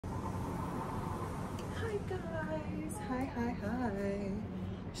Hi guys, hi.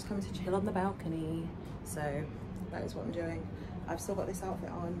 Just coming to chill on the balcony. So that is what I'm doing. I've still got this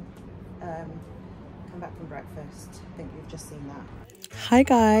outfit on. Come back from breakfast. I think you've just seen that. Hi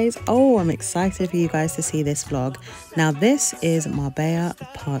guys, oh, I'm excited for you guys to see this vlog. Now this is Marbella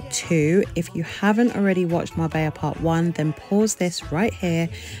part 2. If you haven't already watched Marbella part 1, then pause this right here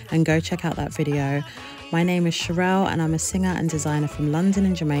and go check out that video. My name is Sherelle and I'm a singer and designer from London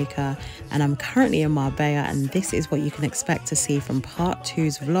and Jamaica, and I'm currently in Marbella, and this is what you can expect to see from part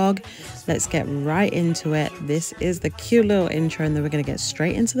 2's vlog. Let's get right into it. This is the cute little intro and then we're going to get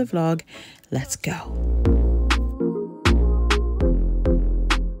straight into the vlog. Let's go.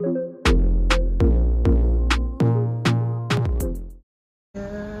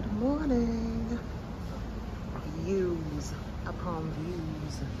 Good morning. Views upon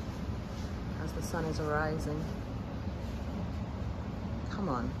views as the sun is rising. Come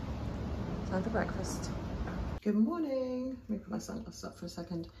on, time for breakfast. Good morning. Let me put my sunglasses up for a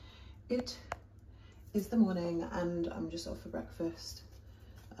second. It is the morning and I'm just off for breakfast.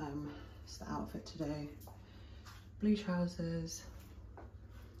 It's the outfit today. Blue trousers,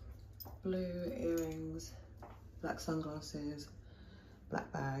 blue earrings, black sunglasses,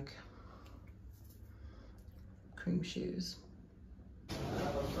 black bag, cream shoes.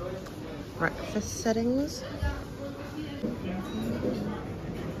 Breakfast settings.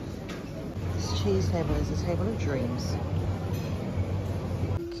 This cheese table is a table of dreams.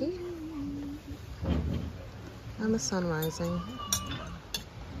 Okay. And the sun rising.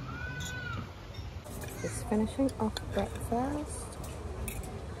 Just finishing off breakfast.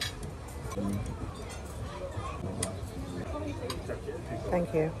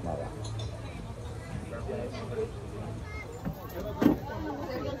 Thank you.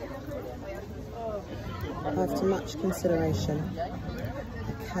 After much consideration,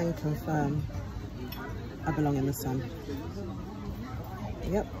 I can confirm I belong in the sun.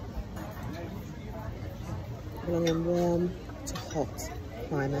 Yep. I belong in warm to hot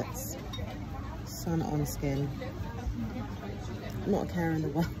climates. Sun on skin. Not a care in the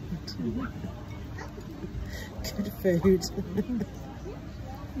world. Good food.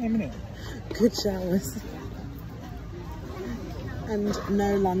 Good showers. And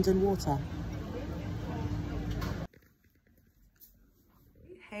no London water.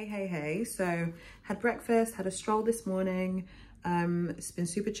 Hey. So had breakfast, had a stroll this morning. It's been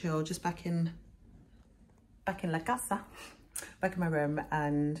super chill, just back in La Casa, back in my room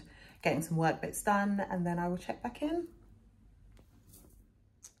and getting some work bits done, and then I will check back in.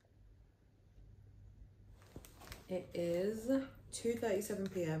 It is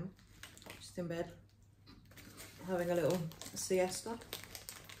 2:37 p.m. Just in bed, having a little siesta,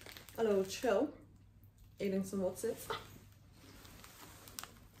 a little chill, eating some Wotsits.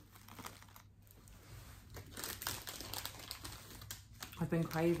 I've been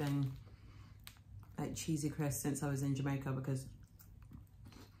craving like cheesy crisps since I was in Jamaica because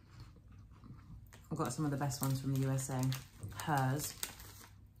I've got some of the best ones from the USA. Hers,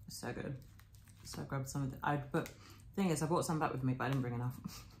 so good. So I grabbed some of the, but the thing is I brought some back with me, but I didn't bring enough.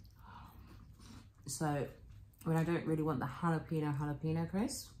 So when I don't really want the jalapeno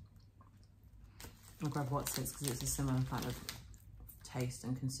crisp, I'll grab Wotsits because it's a similar kind of taste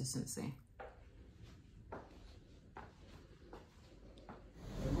and consistency.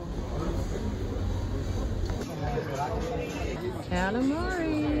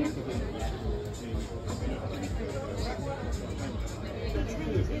 Calamari.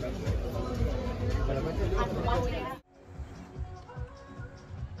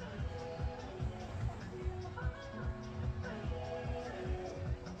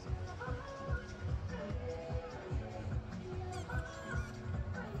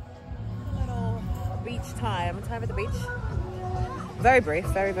 Little beach time at the beach. Very brief,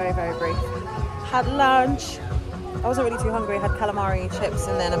 very brief. Had lunch. I wasn't really too hungry. I had calamari, chips,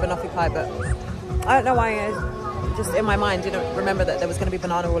 and then a banoffee pie, but I don't know why I just in my mind didn't remember that there was going to be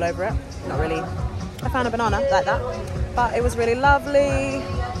banana all over it. Not really. I found a banana like that, but it was really lovely.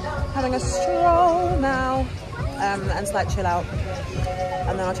 Having a stroll now, and slight chill out,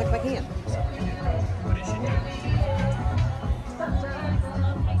 and then I'll check back in.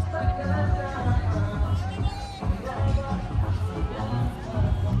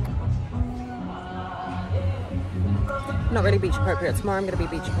 Not really beach appropriate. Tomorrow I'm going to be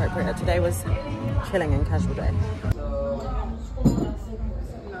beach appropriate. Today was chilling and casual day.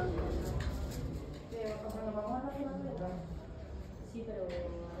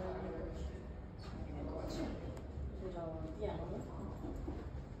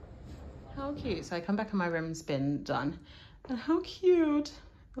 How cute. So I come back and my room's been done. And how cute.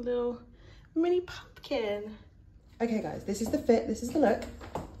 A little Mini pumpkin. Okay guys, this is the fit, this is the look.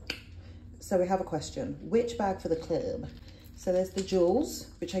 So we have a question. Which bag for the club? So there's the jewels,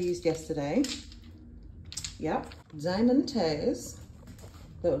 which I used yesterday. Yep, diamond toes.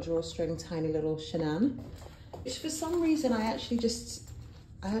 Little drawstring, tiny little shenan. Which for some reason I actually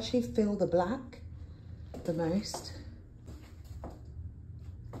feel the black the most.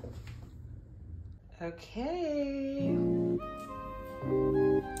 Okay.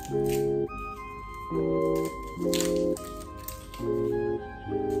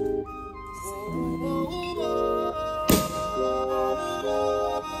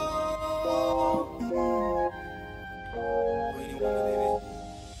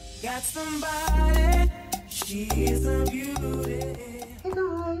 Got somebody, she is a beauty. Hey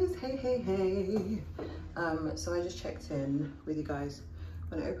guys, hey. So I just checked in with you guys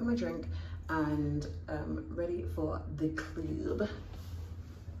when I opened my drink and ready for the club.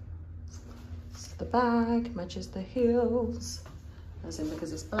 So the bag matches the heels, as in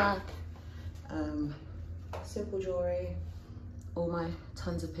because it's black. Simple jewelry, all my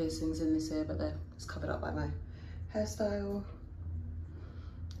tons of piercings in this ear, but they're just covered up by my hairstyle.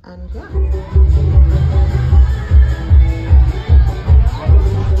 And yeah.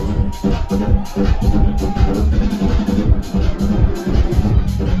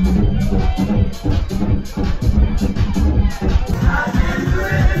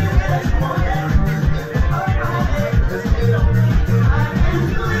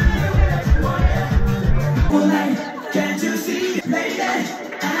 Can't you see, lady?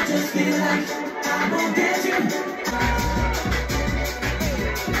 I just feel like I won't get you.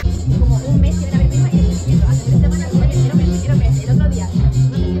 Como un mes que ven a ver mi hija y hace 3 semanas quiero ver, el otro día, no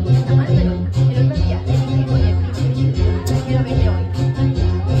sé si está mal, pero el otro día le dije, oye, quiero verte hoy.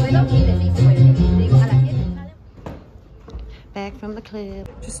 ¿Puedo? Y le dije, pues, le digo a las 7. Back from the club.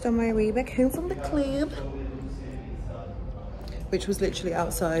 Just on my way back home from the club, which was literally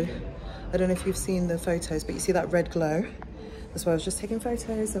outside. I don't know if you've seen the photos, but you see that red glow? That's why I was just taking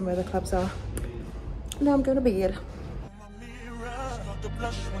photos and where the clubs are. Now I'm going to bed. The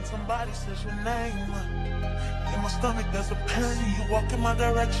blush when somebody says your name. In my stomach there's a pain. You walk in my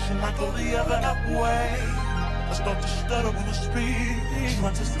direction, I go the other way. I start to stutter when I speak.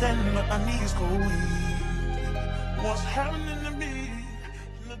 Trying to stand but my knees go weak. What's happening to me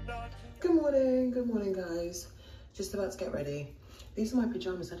in the dark? Good morning guys. Just about to get ready. These are my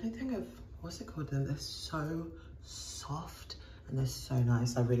pajamas. I don't think I've, what's it called then? They're so soft and they're so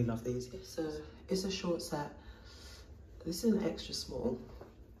nice. I really love these. It's a short set. This is an extra small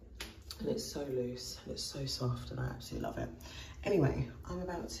and it's so loose and it's so soft and I absolutely love it. Anyway, I'm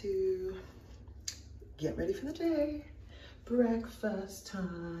about to get ready for the day. Breakfast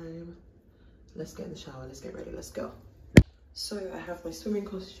time. Let's get in the shower, let's get ready, let's go. So I have my swimming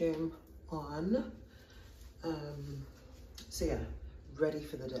costume on. So yeah, ready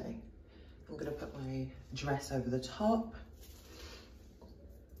for the day. I'm gonna put my dress over the top.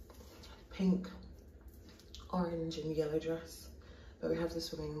 Pink, orange and yellow dress, but we have the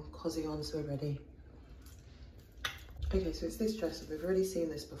swimming cozy on, so we're ready. Okay, so it's this dress. We've already seen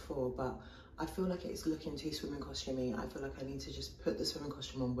this before, but I feel like it's looking too swimming costumey. I feel like I need to just put the swimming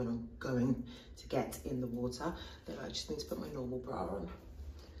costume on when I'm going to get in the water. Then I just need to put my normal bra on.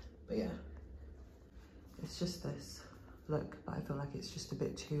 But yeah, it's just this look, but I feel like it's just a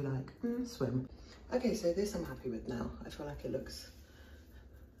bit too like swim. Okay, so this I'm happy with now. I feel like it looks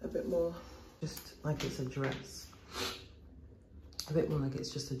a bit more just like it's a dress. A bit more like it's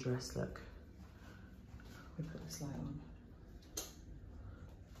just a dress look. We put this light on.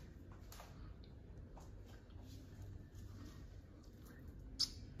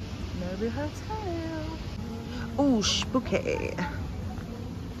 Nobu Hotel. Oh, spooky.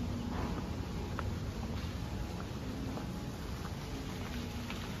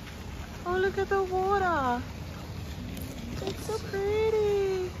 Oh, look at the water. It's so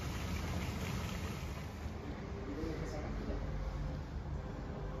pretty.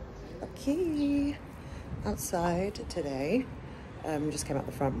 Okay, outside today. Just came out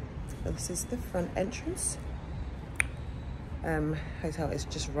the front. This is the front entrance. Hotel is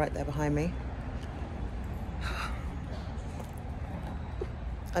just right there behind me.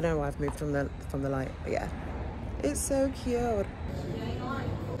 I don't know why I've moved from the light, but yeah, it's so cute.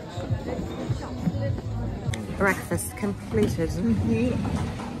 Breakfast completed.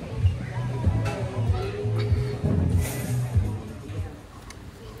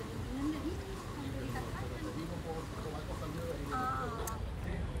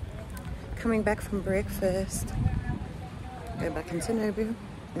 Coming back from breakfast, go back into Nobu,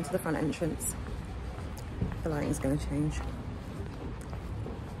 into the front entrance. The lighting's gonna change.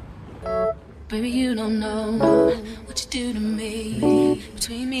 Baby, you don't know what you do to me.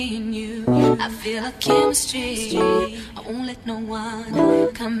 Between me and you, I feel a chemistry. I won't let no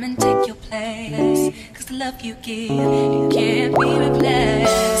one come and take your place. Cause the love you give, it can't be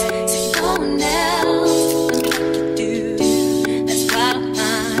replaced. So go now, tell me what you do. That's why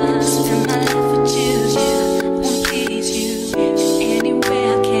I spend my life with you. I wanna please you in any way I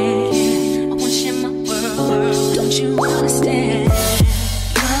can. I wanna share my world, don't you understand?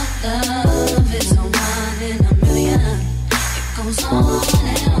 Love is a one in a million. It goes on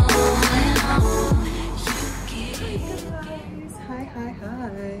and on and on. Hi.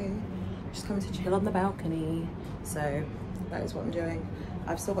 Just coming to chill on the balcony. So that is what I'm doing.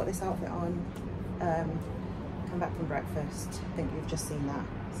 I've still got this outfit on. Come back from breakfast. I think you've just seen that.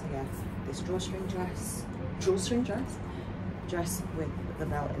 So yeah, this drawstring dress with the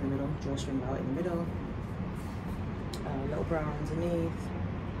belt in the middle, drawstring belt in the middle, little bra underneath,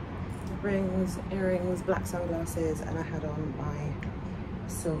 rings, earrings, black sunglasses, and I had on my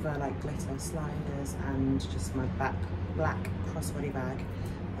silver like glitter sliders and just my black crossbody bag.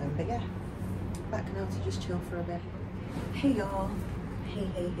 But yeah, back now to just chill for a bit. Hey y'all,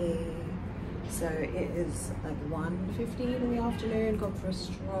 hey. So it is like 1:15 in the afternoon, gone for a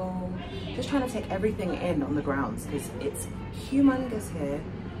stroll, just trying to take everything in on the grounds because it's humongous here.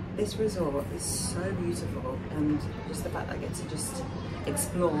 This resort is so beautiful, and just the fact that I get to just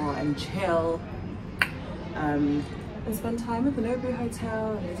explore and chill and spend time at the Nobu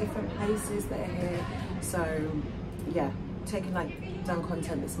Hotel and the different places that are here. So yeah, taking like done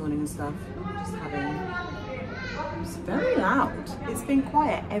content this morning and stuff, just having, it's very loud. It's been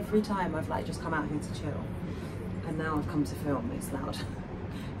quiet every time I've like just come out here to chill, and now I've come to film, it's loud.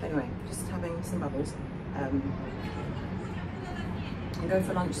 But anyway, just having some bubbles. I'm going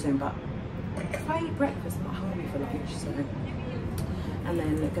for lunch soon, but if I eat breakfast, I'm not hungry for lunch, so. And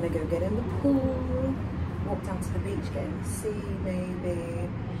then we're gonna go get in the pool, walk down to the beach, get in the sea maybe.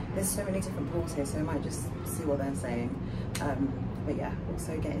 There's so many different pools here, so I might just see what they're saying. But yeah,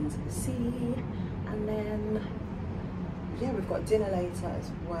 also get into the sea, and then yeah, we've got dinner later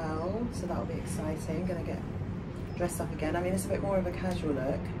as well, so that'll be exciting. Gonna get dressed up again. I mean, it's a bit more of a casual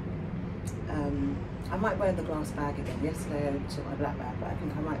look. I might wear the glass bag again. Yesterday I took my black bag, but I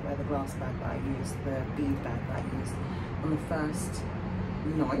think I might wear the glass bag that I used, the bead bag that I used on the first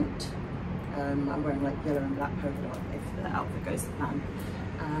night. I'm wearing like yellow and black polka dot if the outfit goes to plan.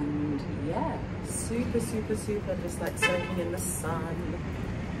 And yeah, super just like soaking in the sun,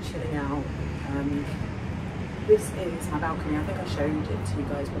 chilling out. This is my balcony. I think I showed it to you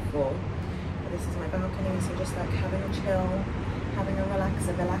guys before, but this is my balcony, so just like having a chill, having a relax,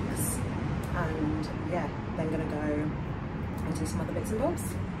 and yeah, then gonna go and do some other bits and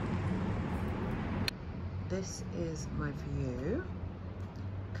bobs. This is my view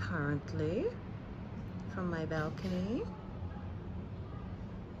currently from my balcony.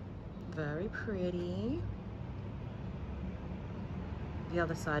 Very pretty. The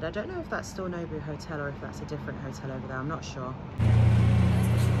other side, I don't know if that's still Nobu Hotel or if that's a different hotel over there, I'm not sure.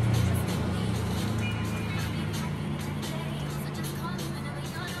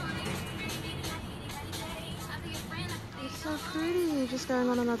 It's so pretty, just going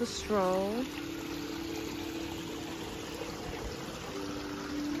on another stroll.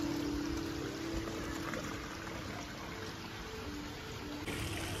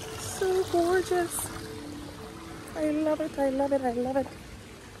 So gorgeous. I love it.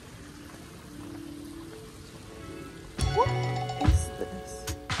 What is this?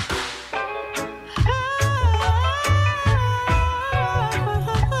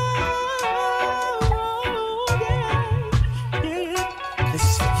 This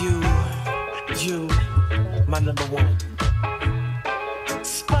is you, my number one.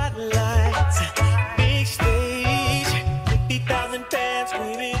 Spotlight, big stage, 50,000 fans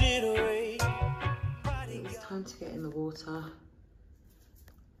screaming it away. It's time to get in the water.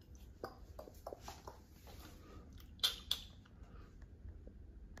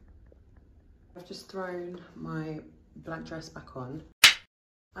 I've just thrown my black dress back on.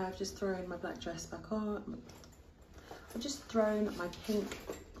 I've just thrown my black dress back on. I've just thrown my pink.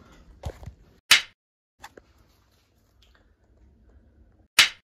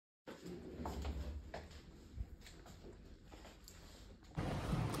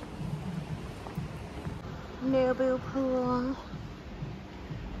 Nobu pool.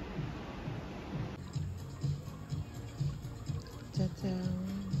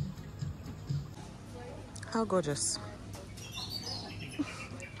 How gorgeous.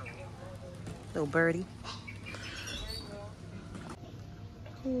 Little birdie.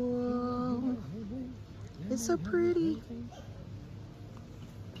 Whoa. It's so pretty.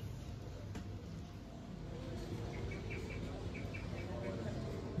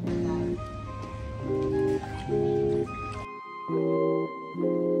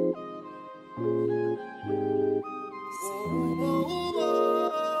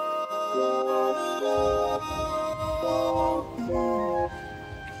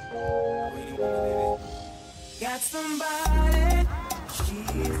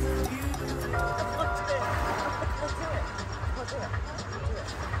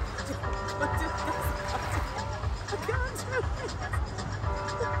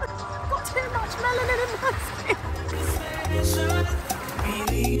 Got too much melanin in my skin.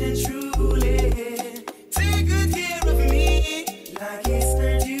 Really and truly, take good care of me like it's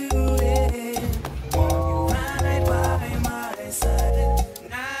their duty. Right by my side,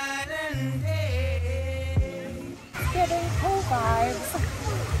 night and day. Getting cool vibes.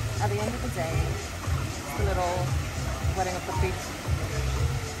 At the end of the day, it's the little wedding of the feast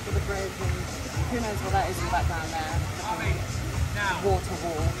with the bridge, and who knows what that is in the background there. Water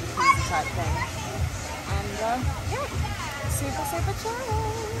wall, jacuzzi type thing. And yeah, super, super chill.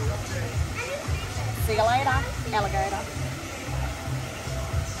 See you later, alligator.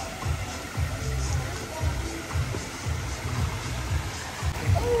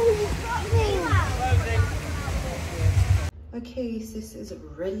 Okay, sis is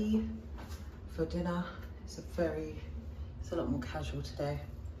ready for dinner. It's a lot more casual today.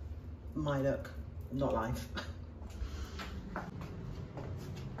 My look, not life.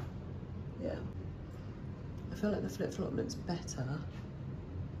 Yeah, I feel like the flip-flop looks better,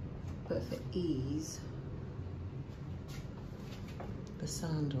 but for ease, the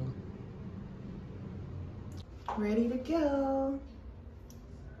sandal. Ready to go.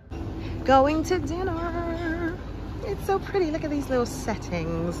 Going to dinner. It's so pretty. Look at these little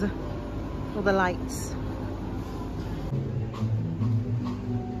settings. All the lights.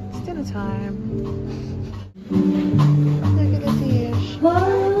 It's dinner time. Look at the dish.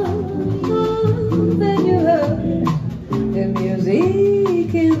 Then you heard the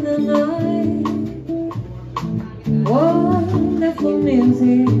music in the night. Wonderful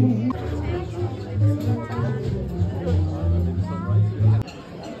music.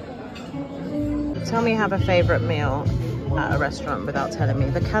 Tell me you have a favorite meal at a restaurant without telling me.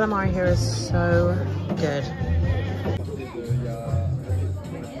 The calamari here is so good.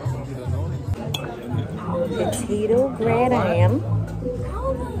 Potato gratin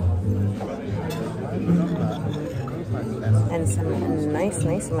and some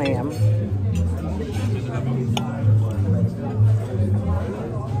nice lamb.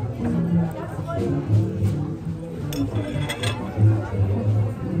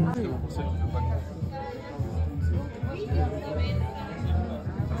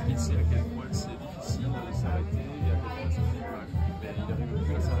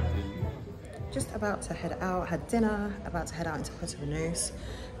 Just about to head out, had dinner, about to head out into Porto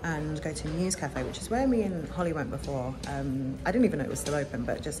and go to News Cafe, which is where me and Holly went before. I didn't even know it was still open,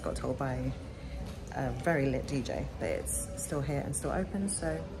 but just got told by a very lit DJ that it's still here and still open,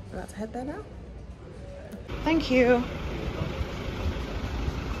 so we're about to head there now. Thank you.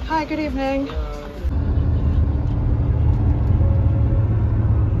 Hi, good evening.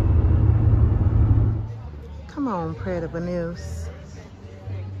 Come on, Prayer of News.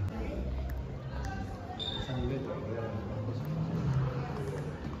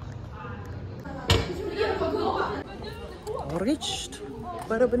 Reached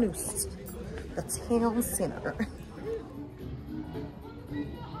Barbanus, the town center.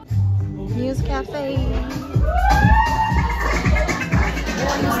 News Cafe.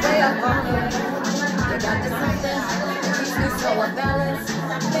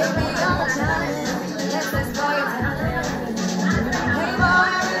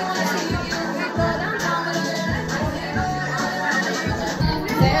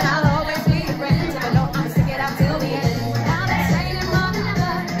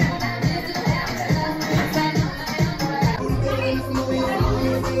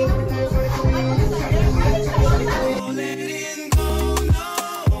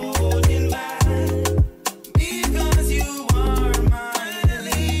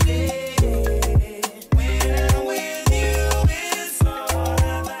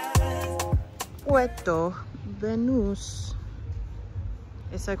 Puerto Venus.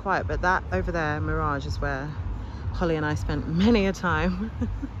 It's so quiet, but that over there, Mirage, is where Holly and I spent many a time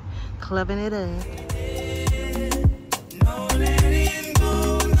clubbing it up.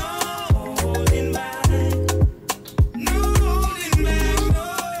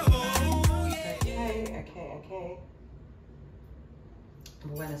 Okay.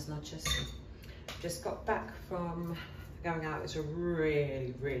 Buenas noches. Just got back from going out. It was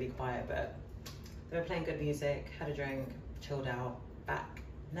really quiet, but they were playing good music, had a drink, chilled out. Back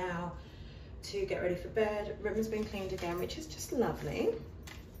now to get ready for bed. Room's been cleaned again, which is just lovely,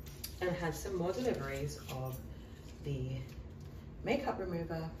 and had some more deliveries of the makeup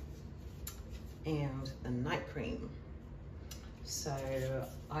remover and the night cream. So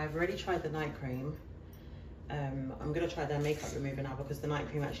I've already tried the night cream. I'm gonna try their makeup remover now because the night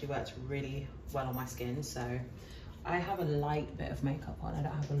cream actually works really well on my skin. So I have a light bit of makeup on. I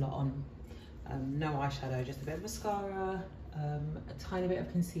don't have a lot on. No eyeshadow, just a bit of mascara, a tiny bit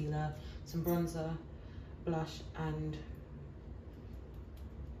of concealer, some bronzer, blush, and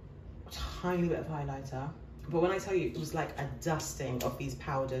a tiny bit of highlighter. But when I tell you, it was like a dusting of these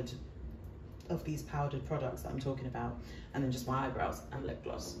powdered products that I'm talking about, and then just my eyebrows and lip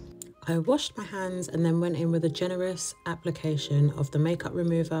gloss. I washed my hands and then went in with a generous application of the makeup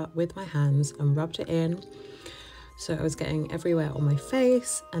remover with my hands and rubbed it in. So I was getting everywhere on my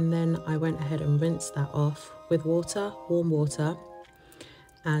face, and then I went ahead and rinsed that off with water, warm water,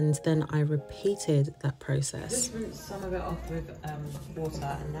 and then I repeated that process. I just rinsed some of it off with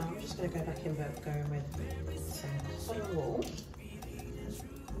water, and now I'm just going to go back in, but going with some cotton wool.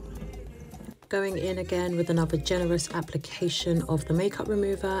 Going in again with another generous application of the makeup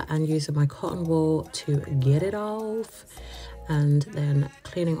remover and using my cotton wool to get it off, and then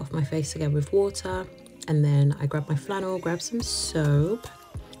cleaning off my face again with water. And then I grabbed my flannel, grabbed some soap,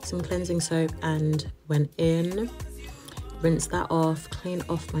 some cleansing soap, and went in, rinsed that off, cleaned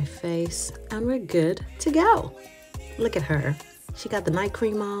off my face, and we're good to go. Look at her. She got the night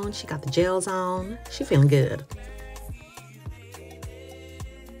cream on, she got the gels on, she feeling good.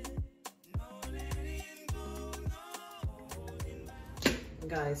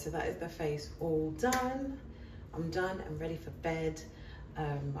 Guys, so that is the face all done. I'm done and ready for bed.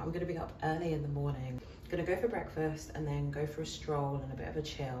 I'm gonna be up early in the morning. Gonna go for breakfast and then go for a stroll and a bit of a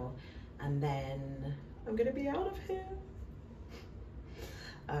chill, and then I'm gonna be out of here.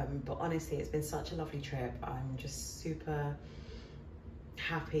 But honestly, it's been such a lovely trip. I'm just super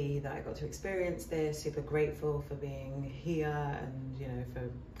happy that I got to experience this, super grateful for being here and, you know, for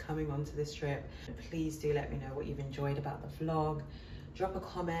coming onto this trip. Please do let me know what you've enjoyed about the vlog. Drop a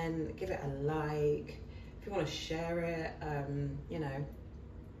comment, give it a like. If you want to share it, you know,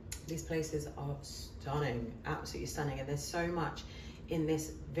 these places are stunning, absolutely stunning, and there's so much in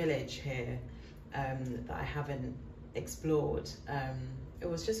this village here that I haven't explored. It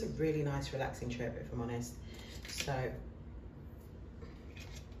was just a really nice, relaxing trip, if I'm honest. So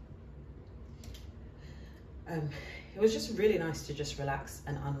it was just really nice to just relax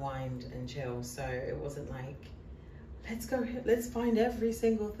and unwind and chill. So it wasn't like, let's go, let's find every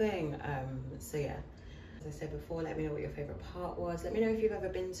single thing. So yeah. As I said before, let me know what your favorite part was. Let me know if you've ever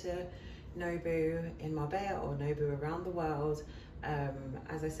been to Nobu in Marbella or Nobu around the world.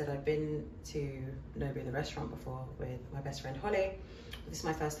 As I said, I've been to Nobu, the restaurant, before with my best friend Holly. This is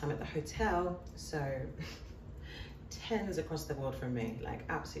my first time at the hotel, so 10s across the board from me, like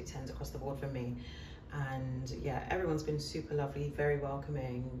absolute 10s across the board from me. And yeah, everyone's been super lovely, very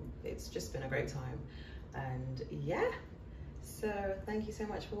welcoming. It's just been a great time. And yeah, so thank you so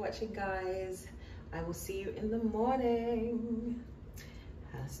much for watching, guys. I will see you in the morning.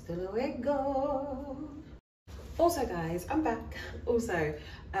 Hasta luego. Also, guys, I'm back. Also,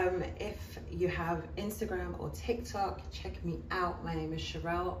 if you have Instagram or TikTok, check me out. My name is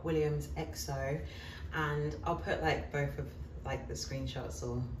Sherelle Williams Xoxo, and I'll put like both of like the screenshots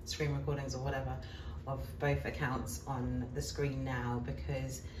or screen recordings or whatever of both accounts on the screen now,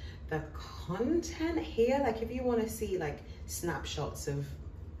 because the content here, like if you want to see like snapshots of,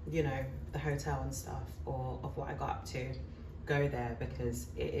 you know, the hotel and stuff, or of what I got up to, go there, because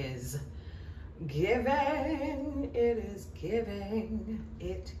it is giving. It is giving.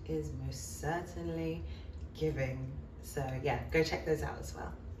 It is most certainly giving. So yeah, go check those out as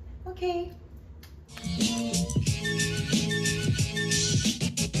well. Okay.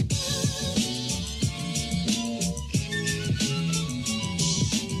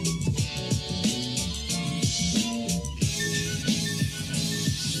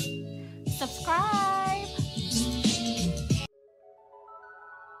 Subscribe.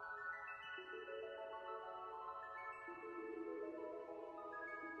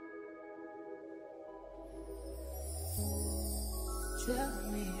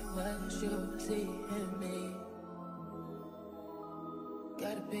 Tell me what you see in me.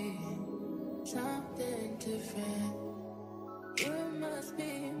 Gotta be something different. You must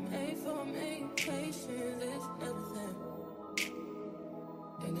be made for me. Patience is nothing.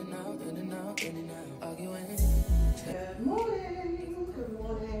 In and out, in and out, in and out. Arguing. Good morning. Good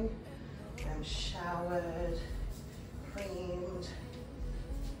morning. I'm showered, creamed,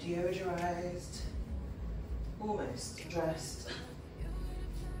 deodorized, almost dressed.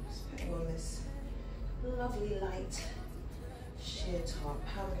 Just putting on this lovely light sheer top.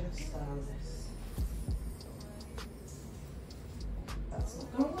 How am I going to style this? That's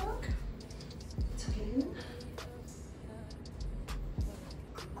not going to work. Tuck it in.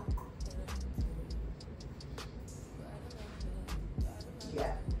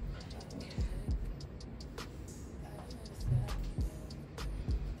 Yeah.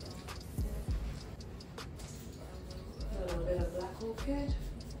 A little bit of black orchid.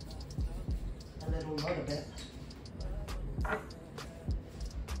 A little lot of it.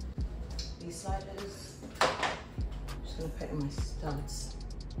 These sliders. Just gonna put in my studs.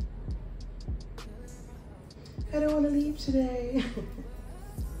 I don't want to leave today.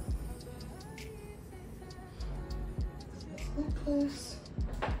 This necklace.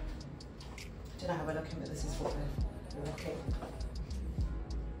 Don't know how we're looking, but this is what we're looking.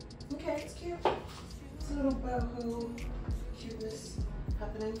 Okay, it's cute. It's a little boho cuteness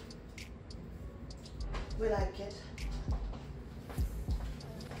happening. We like it.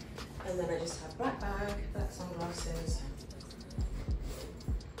 And then I just have black bag, black sunglasses.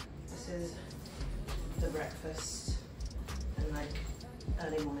 This is the breakfast and like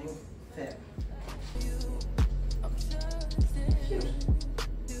early morning fit. Cute.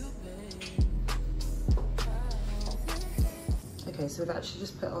 Okay, so I've actually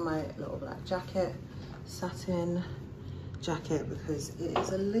just put on my little black jacket, satin jacket, because it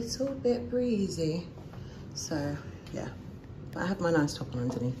is a little bit breezy. So yeah, but I have my nice top on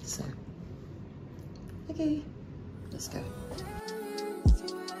underneath, so okay, let's go.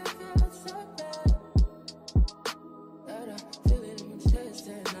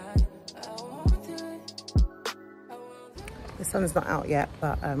 The sun's not out yet,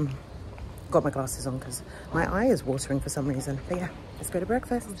 but got my glasses on because my eye is watering for some reason. But yeah, let's go to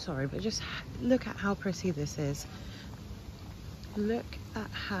breakfast. I'm sorry, but just look at how pretty this is. Look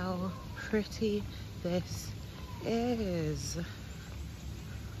at how pretty this is.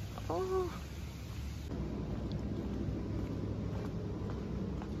 Oh.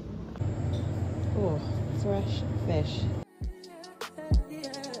 Oh, fresh fish.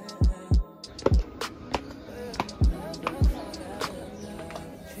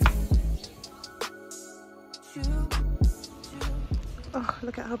 Oh,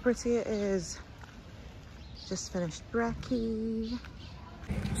 look at how pretty it is. Just finished brekkie.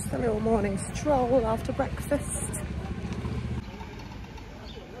 Just a little morning stroll after breakfast.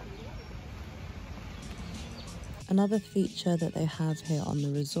 Another feature that they have here on the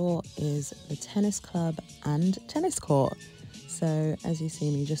resort is the tennis club and tennis court. So as you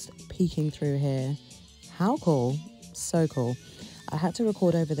see me just peeking through here, how cool, so cool. I had to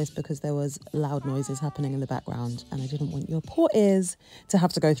record over this because there was loud noises happening in the background and I didn't want your poor ears to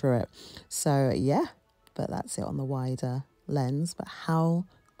have to go through it. So yeah, but that's it on the wider lens, but how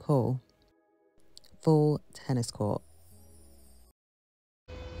cool. Full tennis court.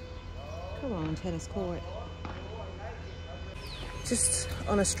 Come on, tennis court. Just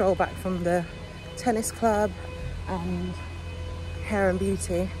on a stroll back from the tennis club and hair and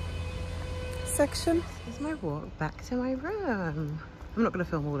beauty section. This is my walk back to my room. I'm not going to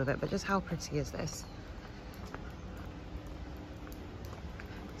film all of it, but just how pretty is this?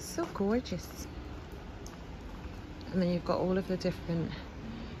 So gorgeous. And then you've got all of the different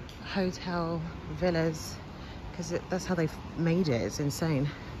hotel villas, because that's how they've made it. It's insane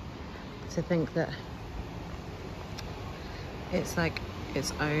to think that it's like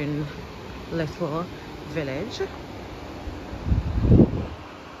its own little village.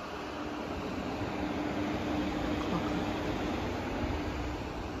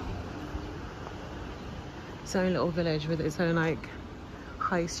 Its own little village with its own like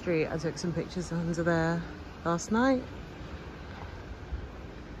high street. I took some pictures under there last night.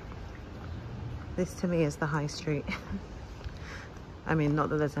 This to me is the high street. I mean, not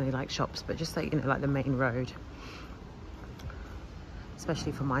that there's any like shops, but just like, you know, like the main road,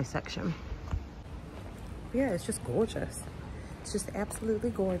 especially for my section. But yeah, it's just gorgeous. It's just absolutely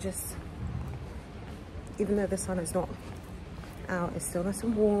gorgeous. Even though the sun is not out, it's still nice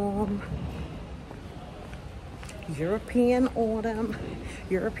and warm. European autumn,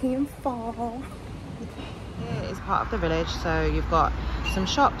 European fall. Here is part of the village, so you've got some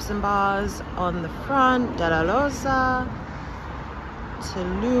shops and bars on the front. De La Loza,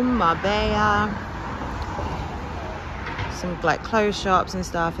 Tulum, Marbella, some like clothes shops and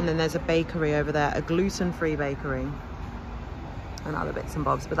stuff, and then there's a bakery over there, a gluten-free bakery, and other bits and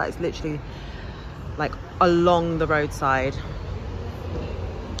bobs. But that is literally like along the roadside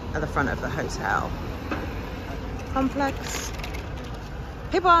at the front of the hotel complex.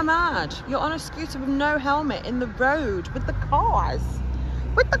 People are mad. You're on a scooter with no helmet in the road with the cars.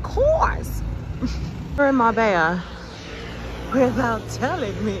 With the cars. We're in Marbella without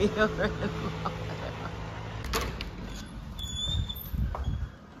telling me you're in Marbella.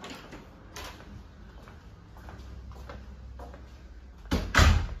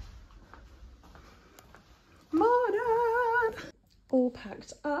 Morning! All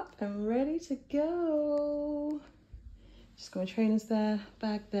packed up and ready to go. Just got my trainers there,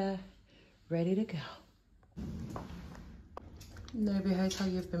 bag there, ready to go. Nobu Hotel,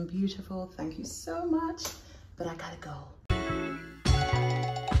 you've been beautiful. Thank you so much. But I gotta go.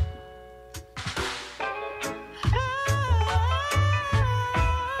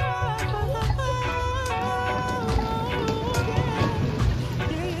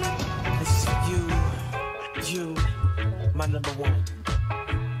 My number one.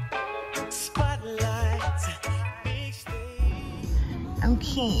 Spotlight.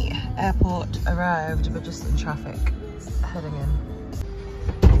 Okay, airport arrived. We're just in traffic, heading in.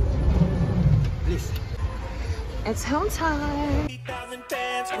 Listen. It's home time. 3,000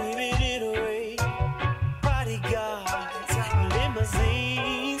 fans screaming it away. Bodyguards,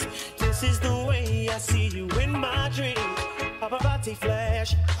 limousines. This is the way I see you in my dreams. Paparazzi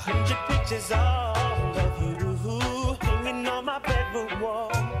flash, 100 pictures all of you. Hanging on my bedroom wall.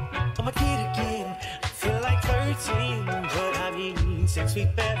 I'm a kid again. I feel like 13, but I mean, since we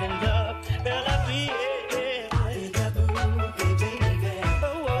fell in love, girl, I feel.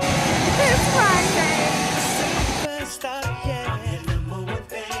 It's Friday.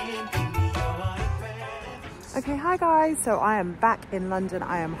 Okay, hi guys. So I am back in London.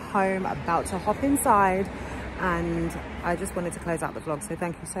 I am home, about to hop inside, and I just wanted to close out the vlog. So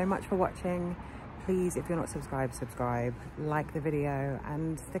thank you so much for watching. Please, if you're not subscribed, subscribe, like the video,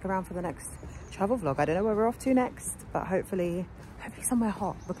 and stick around for the next travel vlog. I don't know where we're off to next, but hopefully somewhere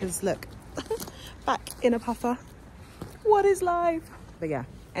hot, because look, back in a puffer. What is life? But yeah,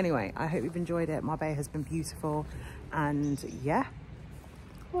 anyway, I hope you've enjoyed it. Marbella has been beautiful, and yeah,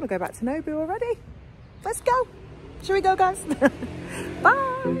 I want to go back to Nobu already. Let's go. Shall we go, guys?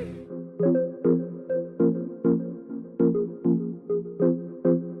 Bye.